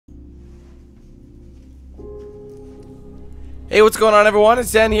Hey, what's going on, everyone?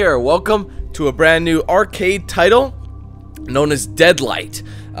 It's Dan here. Welcome to a brand new arcade title known as Deadlight.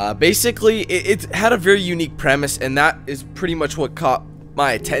 Basically, it had a very unique premise, and that is pretty much what caught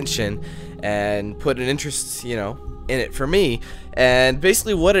my attention and put an interest, in it for me. And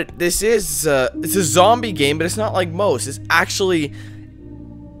basically, what this is, it's a zombie game, but it's not like most. It's actually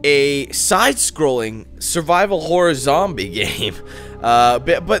a side-scrolling survival horror zombie game.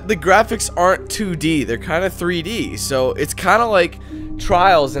 But the graphics aren't 2D, they're kind of 3D, so it's kind of like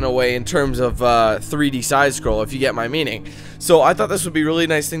Trials in a way in terms of 3D side scroll, if you get my meaning. So I thought this would be a really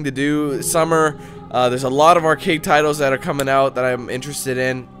nice thing to do. Summer, there's a lot of arcade titles that are coming out that I'm interested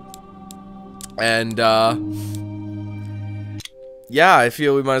in, and yeah, I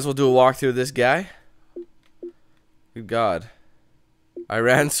feel we might as well do a walkthrough of this guy. Good God, I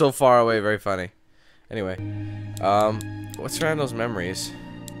ran so far away, very funny. Anyway, what's around those memories?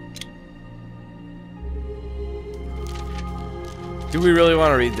 Do we really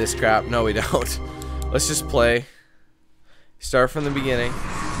want to read this crap? No, we don't. Let's just play. Start from the beginning.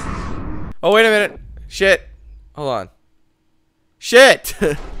 Oh, wait a minute. Shit. Hold on. Shit!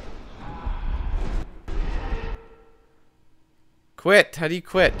 Quit. How do you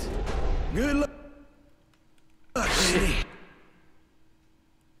quit? Good luck, lady.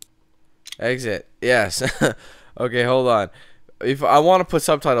 Exit. Yes. Okay, hold on. If I want to put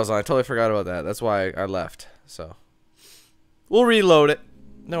subtitles on, I totally forgot about that. That's why I left. So we'll reload it.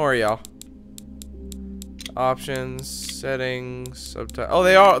 Don't worry, y'all. Options, settings, subtitles. Oh,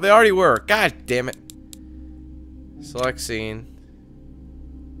 they already were. God damn it. Select scene.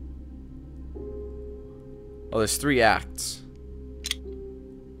 Oh, there's 3 acts.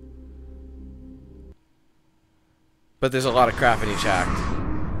 But there's a lot of crap in each act.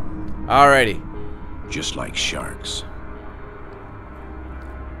 Alrighty. Just like sharks.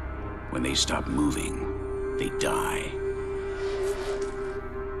 When they stop moving, they die.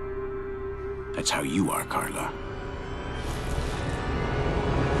 That's how you are, Carla.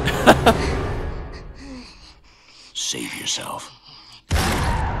 Save yourself.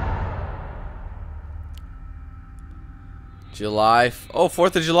 July. Oh,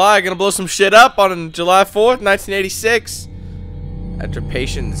 4th of July. Gonna blow some shit up on July 4th, 1986. After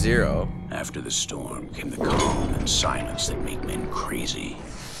patient 0. After the storm came the calm and silence that make men crazy.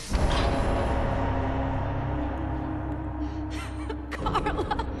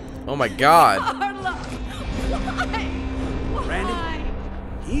 Carla! Oh my God. Carla! Why? Randy?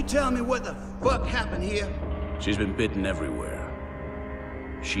 Can you tell me what the fuck happened here? She's been bitten everywhere.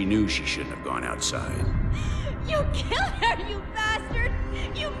 She knew she shouldn't have gone outside. You killed her, you bastard!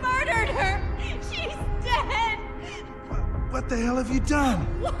 You murdered her! She's dead! What the hell have you done?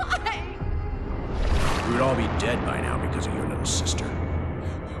 Why? We would all be dead by now because of your little sister.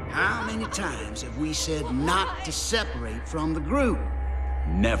 How many times have we said not to separate from the group?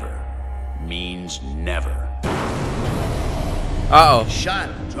 Never means never. Uh-oh.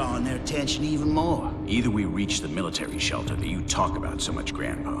 Charlotte drawing their attention even more. Either we reach the military shelter that you talk about so much,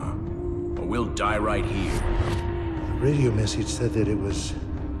 Grandpa, or we'll die right here. The radio message said that it was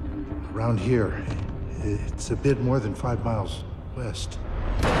around here. It's a bit more than 5 miles west.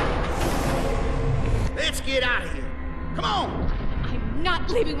 Let's get out of here. Come on! I'm not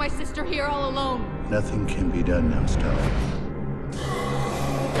leaving my sister here all alone. Nothing can be done now, Stella.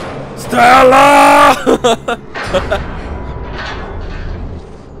 Stella!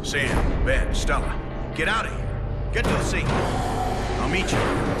 Sam, Ben, Stella, get out of here. Get to the sea. I'll meet you.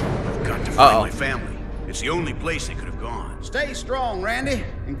 I've got to find my family. It's the only place they could have gone. Stay strong, Randy,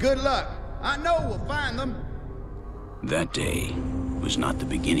 and good luck. I know we'll find them. That day was not the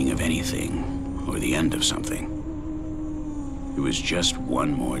beginning of anything, or the end of something. It was just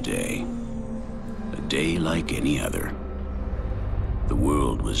one more day. A day like any other. The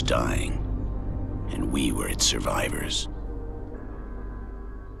world was dying, and we were its survivors.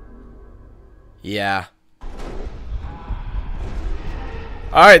 Yeah.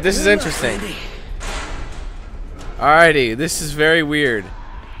 Alright, this is interesting. Alrighty, this is very weird.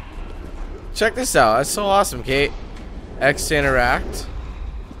 Check this out. That's so awesome, Kate. X to interact.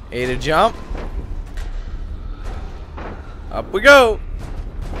 A to jump. Up we go.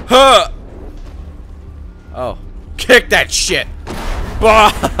 Huh. Oh. Kick that shit.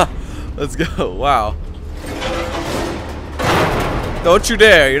 Bah. Let's go. Wow. Don't you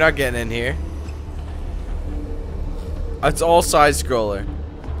dare. You're not getting in here. It's all side scroller.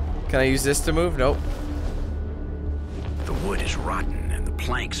 Can I use this to move? Nope. The wood is rotten and the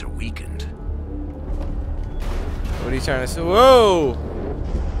planks are weakened. What are you trying to say? Whoa!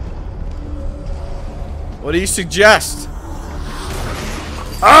 What do you suggest?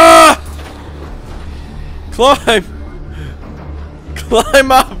 Ah! Climb!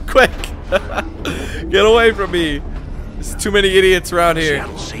 Climb up, quick! Get away from me! There's too many idiots around here.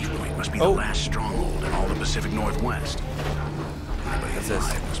 Seattle's safe point must be the last stronghold in all the Pacific Northwest. Anybody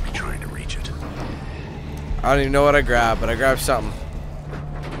alive must be trying to reach it. I don't even know what I grabbed, but I grabbed something.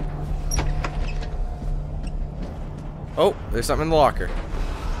 Oh, there's something in the locker.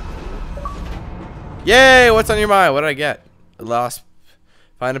 Yay! What's on your mind? What did I get? I lost.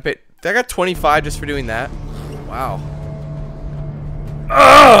 Find a pit. I got 25 just for doing that. Wow.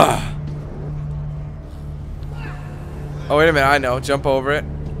 Ugh! Oh, wait a minute. I know. Jump over it.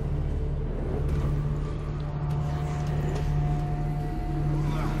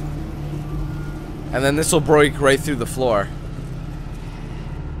 And then this will break right through the floor.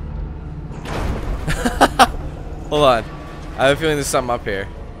 Hold on. I have a feeling there's something up here.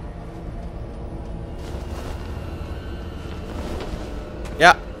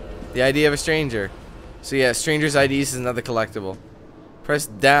 Yeah. The ID of a stranger. So yeah, stranger's IDs is another collectible. Press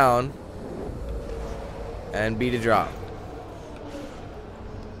down and B to drop.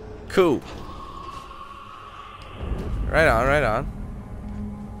 Cool. Right on, right on.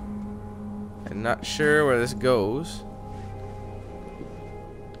 I'm not sure where this goes.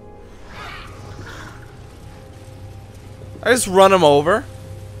 I just run him over.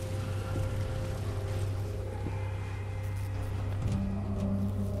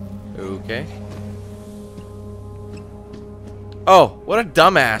 Okay. Oh, what a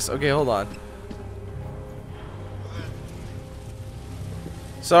dumbass. Okay, hold on.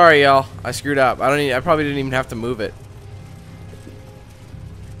 Sorry, y'all. I screwed up. I probably didn't even have to move it.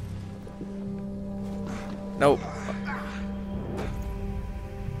 Nope.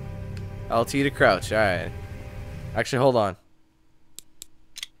 LT to crouch. Alright. Actually, hold on.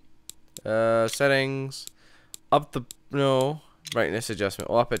 Settings. Up the... No. Brightness adjustment.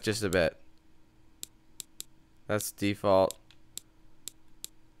 We'll up it just a bit. That's default.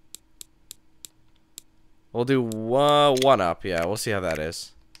 We'll do one up. Yeah, we'll see how that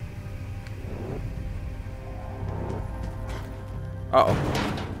is. Uh-oh.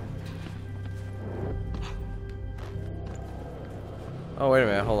 Oh, wait a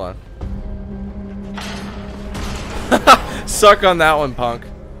minute. Hold on. Suck on that one, punk.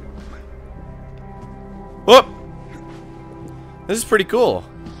 Whoop! This is pretty cool.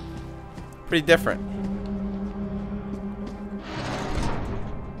 Pretty different.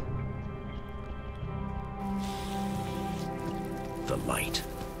 The light.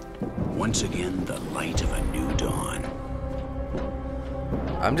 Once again, the light of a new dawn.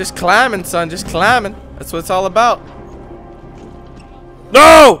 I'm just climbing, son. Just climbing. That's what it's all about.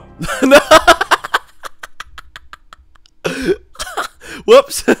 No! No!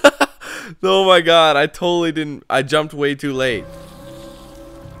 Whoops. Oh my god, I totally didn't. I jumped way too late.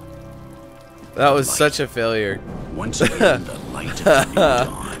 That was such a failure. Once again, the light of a new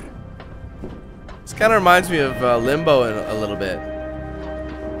dawn. This kind of reminds me of Limbo in a little bit.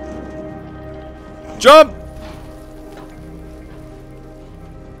 Jump!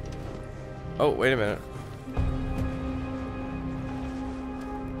 Oh, wait a minute.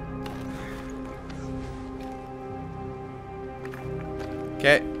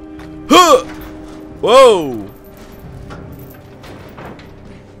 Okay. Huh! Whoa!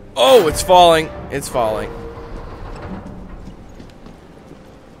 Oh, it's falling. It's falling.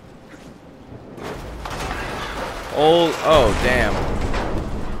 Oh, damn.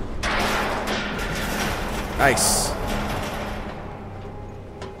 Nice.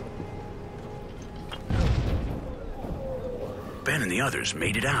 Ben and the others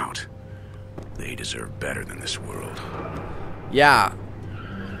made it out. They deserve better than this world. Yeah.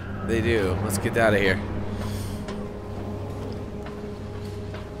 They do. Let's get out of here.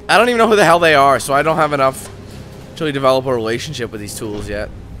 I don't even know who the hell they are, so I don't have enough to really develop a relationship with these tools yet.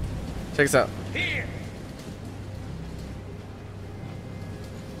 Check this out. Here.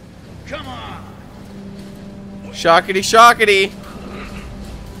 Come on. Shockity, shockity.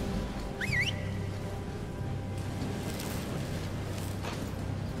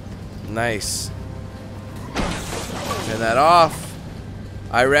 Nice. Turn that off.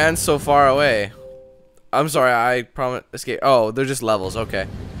 I ran so far away. I'm sorry, I promised escape. Oh, they're just levels. Okay,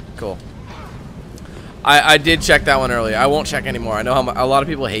 cool. I did check that one earlier. I won't check anymore. I know how a lot of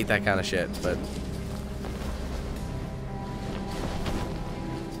people hate that kind of shit, but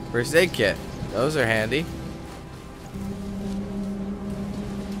first aid kit. Those are handy.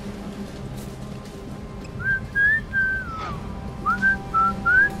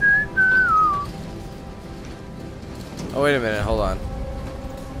 Oh, wait a minute. Hold on.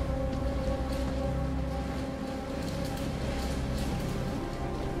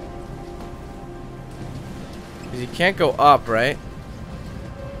 You can't go up, right?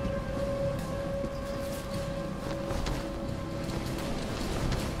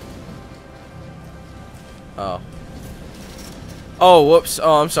 Oh, whoops.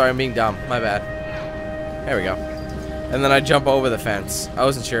 Oh, I'm sorry. I'm being dumb. My bad. There we go. And then I jump over the fence. I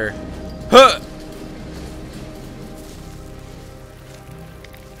wasn't sure. Huh!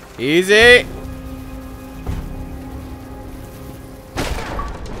 Easy.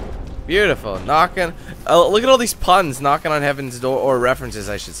 Beautiful. Knocking. Oh, look at all these puns. Knocking on heaven's door. Or references,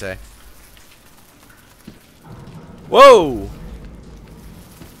 I should say. Whoa!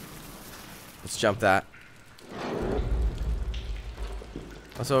 Let's jump that.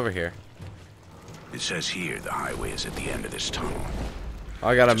 What's over here? It says here the highway is at the end of this tunnel. Oh,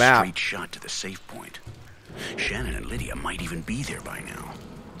 I got a map. Straight shot to the safe point. Shannon and Lydia might even be there by now.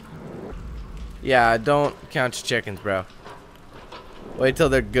 Yeah, don't count your chickens, bro. Wait till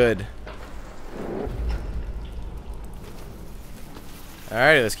they're good.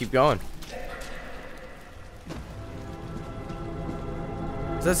 Alright, let's keep going.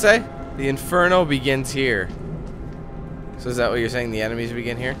 Does that say? The inferno begins here. So is that what you're saying? The enemies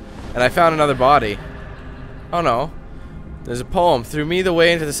begin here? And I found another body. Oh no. There's a poem. Through me the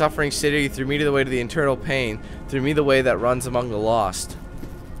way into the suffering city. Through me to the way to the eternal pain. Through me the way that runs among the lost.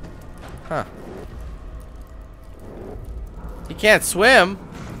 Huh. He can't swim.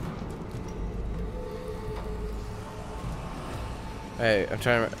 Hey, I'm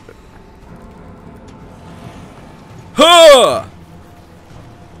trying to... Huh!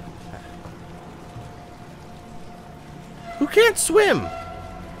 Who can't swim?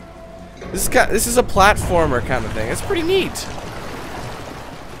 This is a platformer kind of thing. It's pretty neat.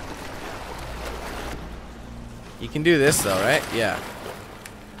 You can do this though, right? Yeah.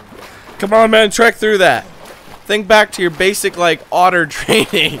 Come on, man, trek through that. Think back to your basic like otter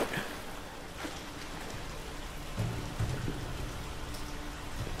training.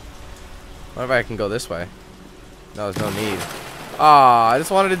 What if I can go this way? No, there's no need. Ah, I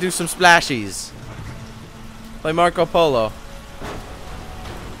just wanted to do some splashies. Play Marco Polo.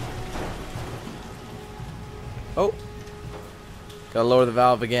 Oh. Gotta lower the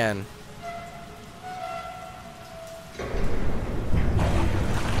valve again.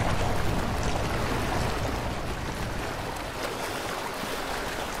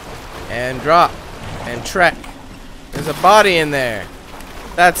 And drop. And trek. There's a body in there.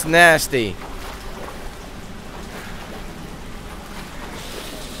 That's nasty.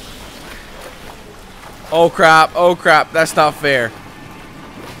 Oh crap, oh crap, that's not fair.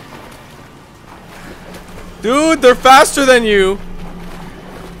 Dude, they're faster than you.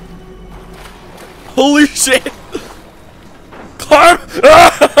 Holy shit. Climb.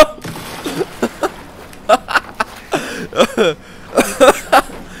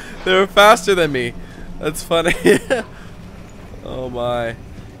 They were faster than me. That's funny. Oh my.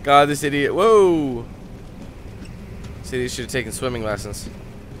 God, this idiot. Whoa. This idiot should have taken swimming lessons.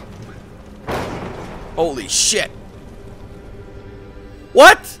 Holy shit.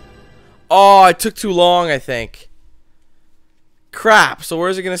 What? Oh, it took too long, I think. Crap. So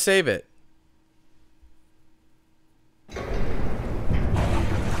where's it going to save it?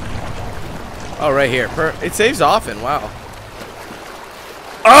 Oh, right here. It saves often. Wow.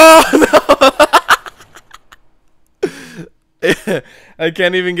 Oh, no. I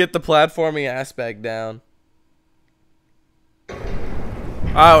can't even get the platforming aspect down.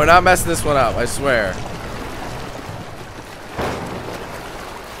 Oh, we're not messing this one up, I swear.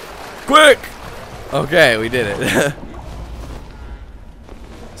 Quick! Okay, we did it.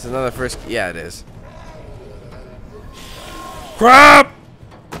 It's another first... Yeah, it is. Crap!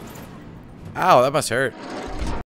 Ow, that must hurt.